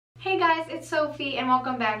guys, it's Sophie and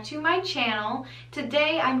welcome back to my channel.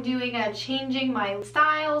 Today I'm doing a changing my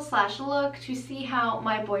style slash look to see how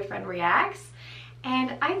my boyfriend reacts,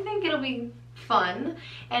 and I think it'll be fun.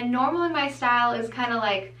 And normally my style is kind of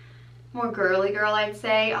like more girly girl, I'd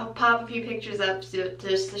say. I'll pop a few pictures up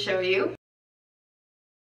just to show you.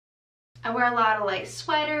 I wear a lot of like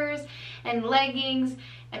sweaters and leggings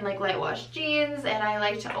and like light wash jeans, and I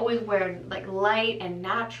like to always wear like light and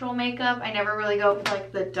natural makeup. I never really go for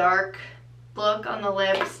like the dark look on the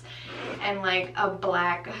lips and like a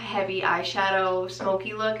black heavy eyeshadow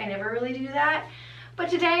smoky look. I never really do that, but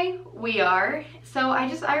today we are. So I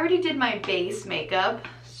already did my base makeup,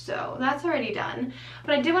 so that's already done.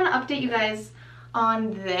 But I did want to update you guys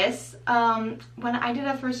on this. When I did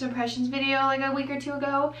a first impressions video like a week or two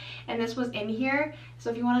ago, and this was in here, so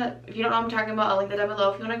if you don't know what I'm talking about, I'll link that down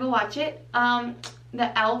below if you want to go watch it. The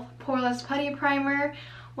e.l.f. Poreless Putty Primer,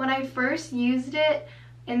 when I first used it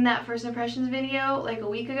in that first impressions video like a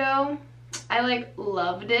week ago, I like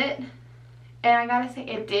loved it, and I gotta say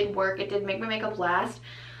it did work. It did make my makeup last,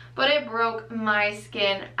 but it broke my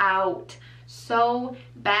skin out so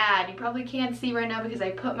bad. You probably can't see right now because I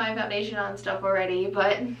put my foundation on stuff already,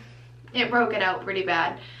 but it broke it out pretty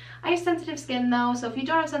bad. I have sensitive skin though, so if you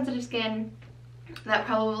don't have sensitive skin, that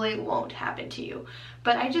probably won't happen to you.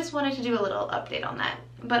 But I just wanted to do a little update on that.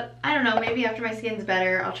 But I don't know, maybe after my skin's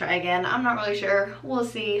better, I'll try again. I'm not really sure. We'll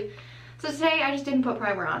see. So today I just didn't put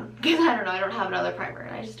primer on because I don't know, I don't have another primer,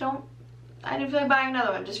 and I didn't feel like buying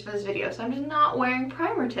another one just for this video, so I'm just not wearing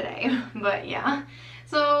primer today. But yeah.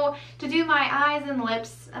 So to do my eyes and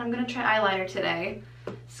lips, I'm gonna try eyeliner today.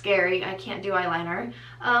 Scary, I can't do eyeliner.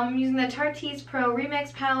 I'm using the Tarte's Pro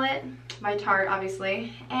Remix palette by Tarte,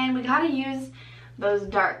 obviously, and we gotta use those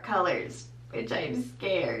dark colors, which I'm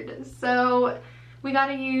scared. So we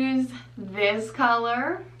gotta use this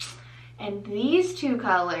color and these two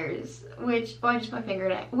colors, which, oh, I just my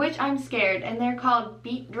finger, which I'm scared, and they're called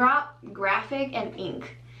Beat Drop, Graphic, and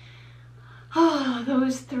Ink. Oh,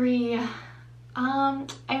 those three. I'm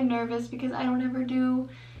nervous because I don't ever do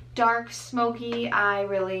dark smoky eye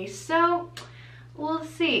really, so we'll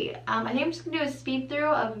see. I think I'm just gonna do a speed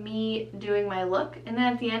through of me doing my look, and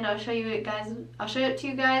then at the end I'll show it to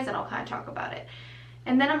you guys, and I'll kind of talk about it.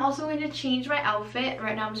 And then I'm also going to change my outfit.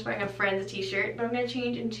 Right now I'm just wearing a Friends t-shirt, but I'm going to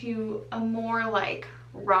change into a more like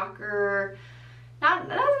rocker, not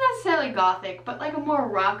necessarily gothic, but like a more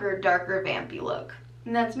rocker, darker, vampy look.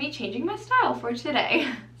 And that's me changing my style for today.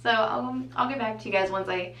 So I'll get back to you guys once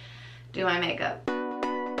I do my makeup.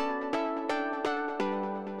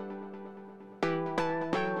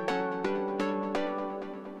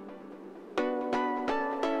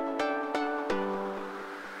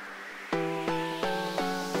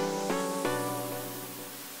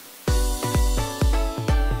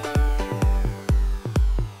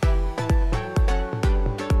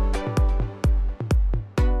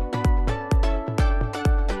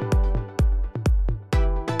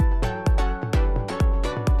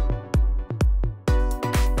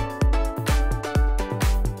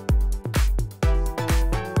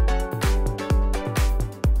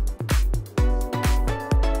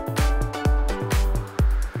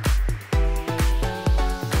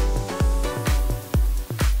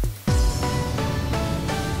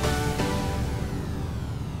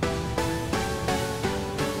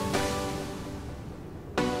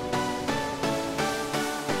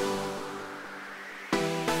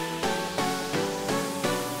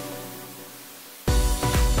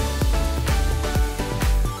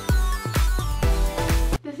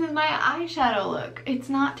 Eyeshadow look. It's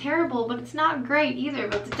not terrible, but it's not great either,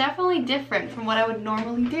 but it's definitely different from what I would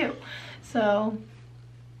normally do. So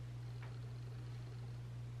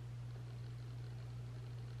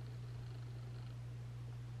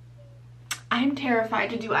I'm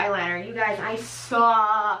terrified to do eyeliner. You guys, I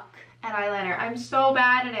suck at eyeliner. I'm so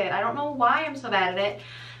bad at it. I don't know why I'm so bad at it,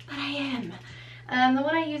 but I am. The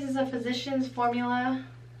one I use is a Physicians Formula.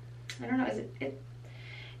 I don't know, is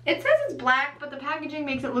it says it's black, but the packaging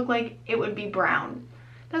makes it look like it would be brown.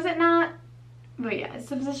 Does it not? But yeah, it's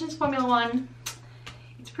the Physicians Formula one.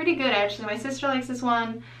 It's pretty good actually. My sister likes this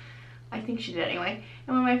one. I think she did anyway.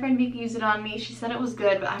 And when my friend Vika used it on me, she said it was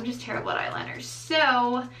good, but I'm just terrible at eyeliner.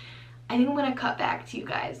 So I think I'm gonna cut back to you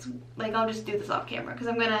guys. Like, I'll just do this off camera because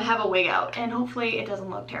I'm gonna have a wig out and hopefully it doesn't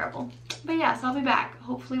look terrible. But yeah, so I'll be back,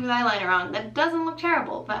 hopefully with eyeliner on. That doesn't look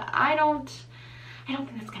terrible, but I don't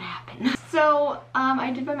think that's gonna happen. So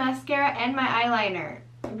I did my mascara and my eyeliner.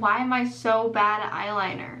 Why am I so bad at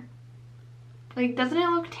eyeliner? Like, doesn't it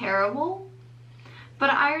look terrible? But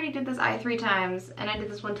I already did this eye 3 times and I did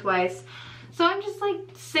this one twice. So I'm just like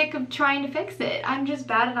sick of trying to fix it. I'm just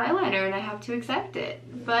bad at eyeliner and I have to accept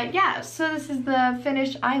it. But yeah, so this is the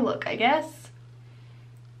finished eye look, I guess.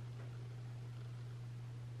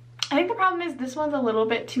 I think the problem is this one's a little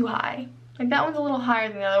bit too high. Like that one's a little higher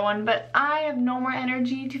than the other one, but I have no more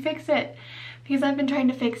energy to fix it because I've been trying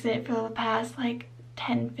to fix it for the past like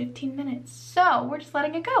 10-15 minutes. So we're just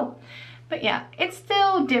letting it go. But yeah, it's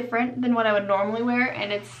still different than what I would normally wear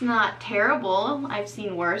and it's not terrible. I've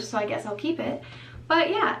seen worse, so I guess I'll keep it. But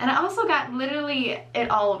yeah, and I also got literally it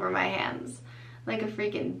all over my hands. Like a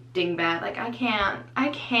freaking dingbat. Like I can't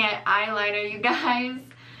eyeliner, you guys.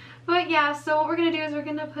 But yeah, so what we're gonna do is we're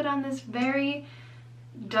gonna put on this very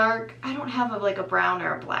dark, I don't have like a brown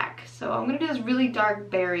or a black, so I'm gonna do this really dark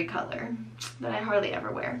berry color that I hardly ever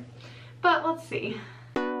wear. But let's see.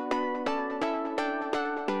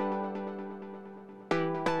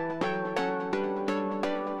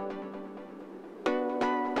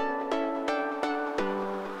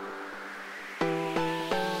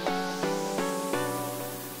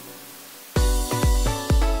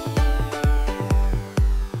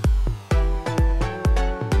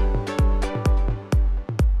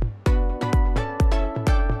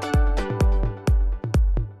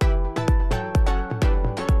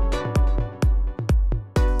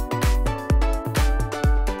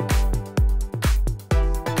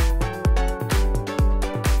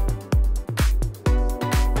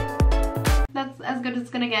 As good as it's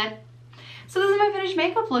gonna get. So this is my finished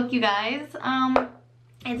makeup look, you guys.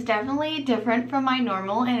 It's definitely different from my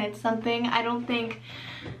normal and it's something I don't think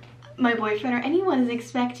my boyfriend or anyone is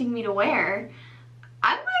expecting me to wear.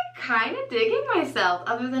 I'm like kind of digging myself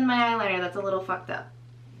other than my eyeliner that's a little fucked up.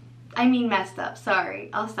 I mean messed up, sorry.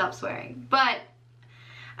 I'll stop swearing. But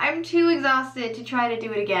I'm too exhausted to try to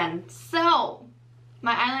do it again. So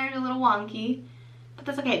my eyeliner is a little wonky, but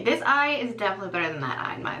that's okay. This eye is definitely better than that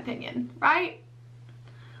eye in my opinion, right?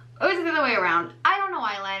 Or is it the other way around? I don't know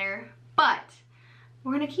eyeliner, but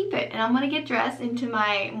we're gonna keep it and I'm gonna get dressed into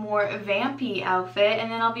my more vampy outfit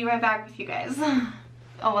and then I'll be right back with you guys.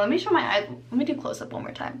 Oh, let me show my eyes. Let me do close up one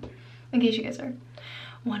more time in case you guys are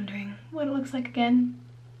wondering what it looks like again.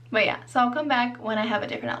 But yeah, so I'll come back when I have a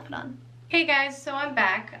different outfit on. Hey guys, so I'm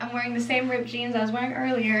back. I'm wearing the same ripped jeans I was wearing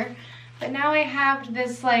earlier, but now I have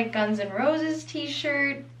this like Guns N' Roses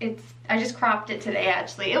t-shirt. I just cropped it today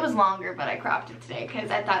actually. It was longer, but I cropped it today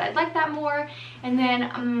because I thought I'd like that more. And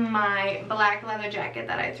then my black leather jacket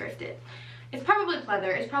that I thrifted. It's probably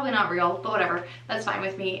leather, it's probably not real, but whatever, that's fine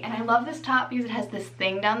with me. And I love this top because it has this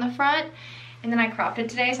thing down the front. And then I cropped it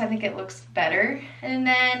today, so I think it looks better. And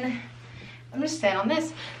then I'm gonna stand on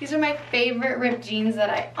this. These are my favorite ripped jeans that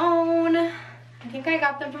I own. I think I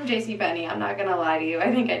got them from JCPenney, I'm not gonna lie to you,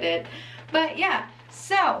 I think I did. But yeah,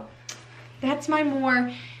 so that's my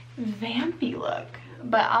more vampy look.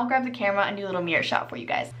 But I'll grab the camera and do a little mirror shot for you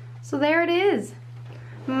guys. So there it is,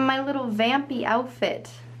 my little vampy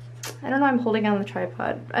outfit. I don't know, I'm holding on the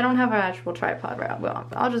tripod. I don't have an actual tripod right. Well,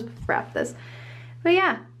 I'll just wrap this. But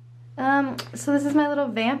yeah, so this is my little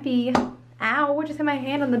vampy, ow, just hit my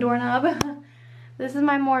hand on the doorknob. This is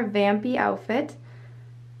my more vampy outfit.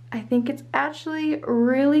 I think it's actually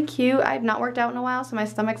really cute. I've not worked out in a while, so my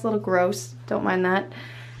stomach's a little gross. Don't mind that.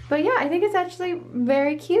 But yeah, I think it's actually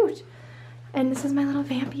very cute. And this is my little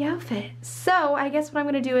vampy outfit. So I guess what I'm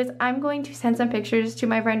going to do is I'm going to send some pictures to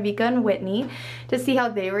my friend Vika and Whitney to see how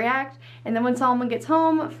they react. And then when Solomon gets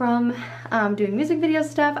home from doing music video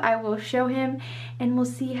stuff, I will show him and we'll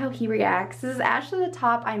see how he reacts. This is actually the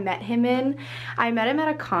top I met him in. I met him at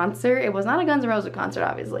a concert. It was not a Guns N' Roses concert,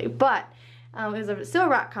 obviously, but it was still a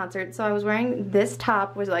rock concert. So I was wearing this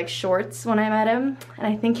top with like shorts when I met him. And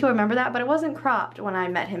I think he'll remember that, but it wasn't cropped when I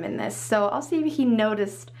met him in this. So I'll see if he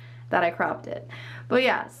noticed that I cropped it. But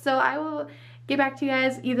yeah, so I will get back to you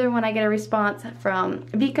guys either when I get a response from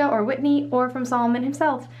Vika or Whitney or from Solomon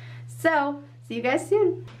himself. So, see you guys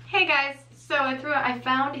soon. Hey guys, so I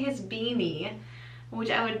found his beanie, which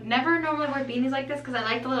I would never normally wear beanies like this because I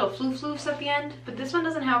like the little floof-floofs at the end, but this one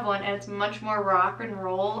doesn't have one and it's much more rock and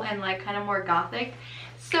roll and like kind of more gothic.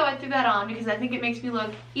 So I threw that on because I think it makes me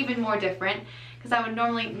look even more different because I would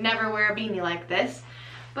normally never wear a beanie like this.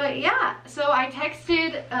 But yeah, so I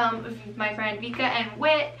texted my friend Vika and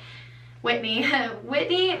Whitney.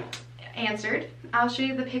 Whitney answered. I'll show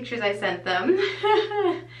you the pictures I sent them.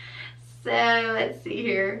 So let's see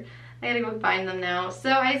here. I gotta go find them now. So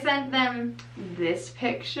I sent them this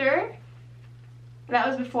picture. That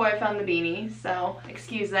was before I found the beanie, so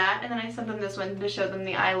excuse that. And then I sent them this one to show them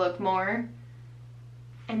the eye look more.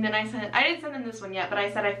 And then I didn't send them this one yet, but I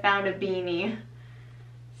said I found a beanie.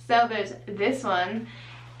 So there's this one.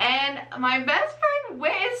 And my best friend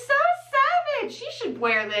Whit is so savage. She should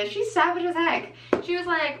wear this. She's savage as heck. She was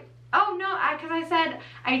like, oh no, because I said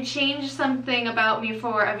I changed something about me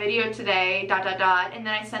for a video today, ... And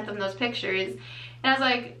then I sent them those pictures. And I was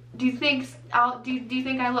like, do you think do you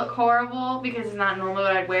think I look horrible? Because it's not normally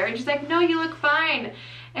what I'd wear. And she's like, no, you look fine.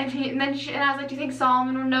 And I was like, do you think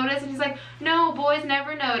Solomon will notice? And he's like, no, boys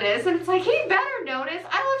never notice. And it's like, he better notice.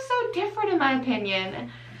 I look so different in my opinion.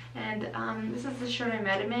 And this is the shirt I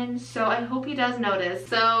met him in, so I hope he does notice.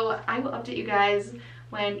 So I will update you guys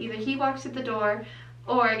when either he walks through the door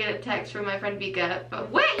or I get a text from my friend Vika.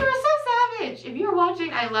 But wait, you are so savage! If you're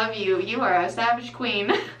watching, I love you. You are a savage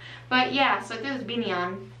queen. But yeah, so I threw this beanie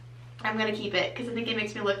on. I'm gonna keep it because I think it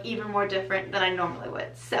makes me look even more different than I normally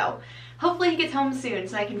would. So hopefully he gets home soon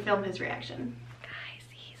so I can film his reaction. Guys,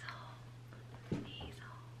 he's home. He's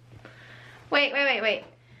home.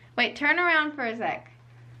 Wait, turn around for a sec.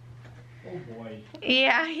 Oh boy.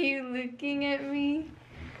 Yeah, you looking at me?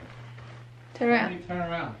 Turn around. Turn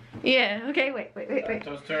around. Yeah, okay, wait.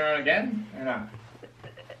 Just turn around again or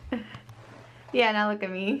not? Yeah, now look at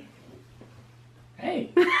me.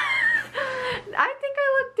 Hey. I think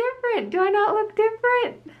I look different. Do I not look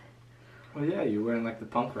different? Well, yeah, you're wearing like the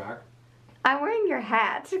punk rock. I'm wearing your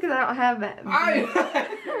hat because I don't have it.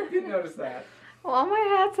 I didn't notice that. Well, all my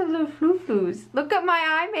hats have the floo-floos. Look at my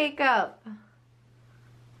eye makeup.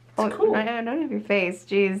 It's cool. I don't have your face.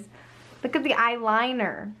 Jeez. Look at the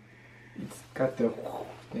eyeliner. It's got the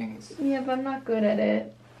things. Yeah, but I'm not good at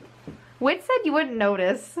it. Whit said you wouldn't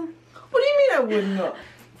notice. What do you mean I wouldn't know?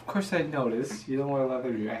 Of course I'd notice. You don't wear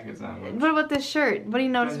leather jackets on. What about this shirt? What do you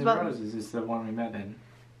notice Guns N' about? Roses is the one we met in.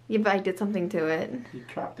 Yeah, but I did something to it. You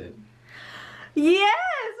dropped it.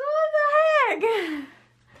 Yes! What the heck?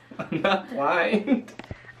 I'm not blind.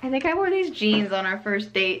 I think I wore these jeans on our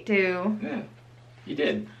first date too. Yeah, you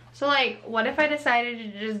did. So like, what if I decided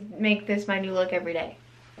to just make this my new look every day?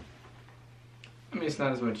 I mean, it's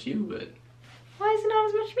not as much you, but... Why is it not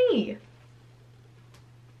as much me?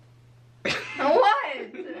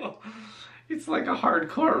 What? It's like a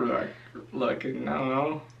hardcore look, and I don't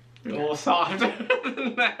know. You're a little softer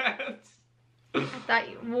than that. I thought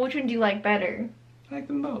which one do you like better? I like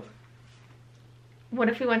them both. What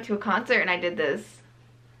if we went to a concert and I did this?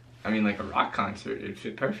 I mean, like a rock concert, it'd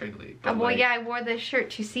fit perfectly. Well, like, yeah, I wore this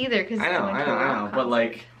shirt to see there because I know. But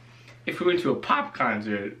like, if we went to a pop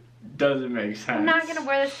concert, doesn't make sense. I'm not gonna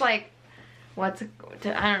wear this like, I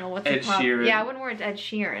don't know what's Ed Sheeran. Yeah, I wouldn't wear it to Ed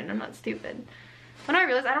Sheeran. I'm not stupid. When I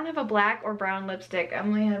realized I don't have a black or brown lipstick, I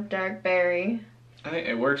only have dark berry. I think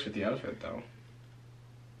it works with the outfit though.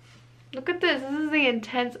 Look at this. This is the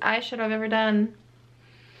intense eyeshadow I've ever done.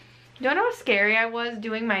 Do you know how scary I was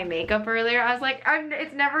doing my makeup earlier? I was like,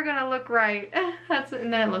 it's never gonna look right.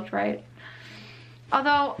 And then it looked right.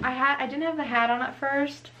 Although I didn't have the hat on at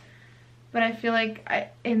first, but I feel like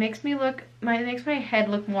it makes me look it makes my head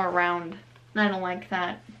look more round. And I don't like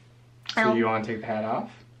that. So you want to take the hat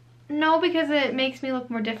off? No, because it makes me look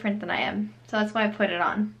more different than I am. So that's why I put it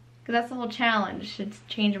on. Because that's the whole challenge, to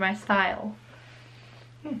change my style.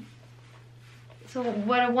 So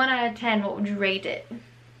what, a 1 out of 10, what would you rate it?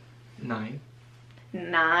 9.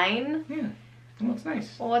 9? Yeah, it looks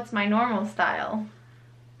nice. Well, what's my normal style?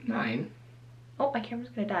 9. Oh, my camera's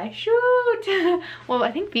gonna die. Shoot! Well,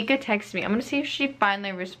 I think Vika texted me. I'm gonna see if she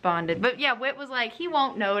finally responded. But yeah, Whit was like, he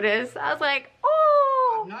won't notice. I was like,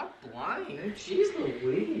 oh! I'm not blind. Jeez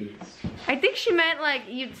Louise. I think she meant like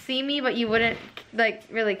you'd see me, but you wouldn't like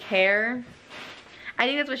really care. I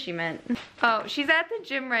think that's what she meant. Oh, she's at the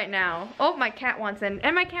gym right now. Oh, my cat wants in,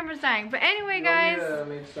 and my camera's dying. But anyway, guys.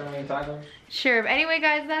 Start making tacos? Sure. But anyway,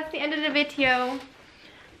 guys, that's the end of the video.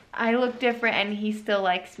 I look different, and he still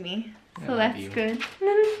likes me, so that's good.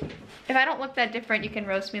 If I don't look that different, you can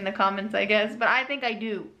roast me in the comments, I guess. But I think I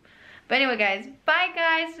do. But anyway, guys, bye,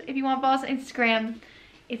 guys. If you want to follow us on Instagram,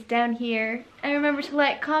 it's down here. And remember to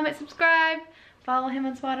like, comment, subscribe, follow him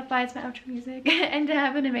on Spotify. It's my outro music, and to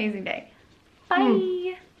have an amazing day.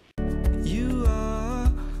 Bye. You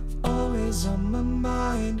are always on my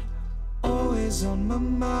mind, always on my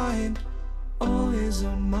mind, always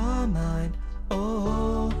on my mind.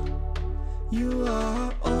 Oh, you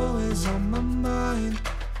are always on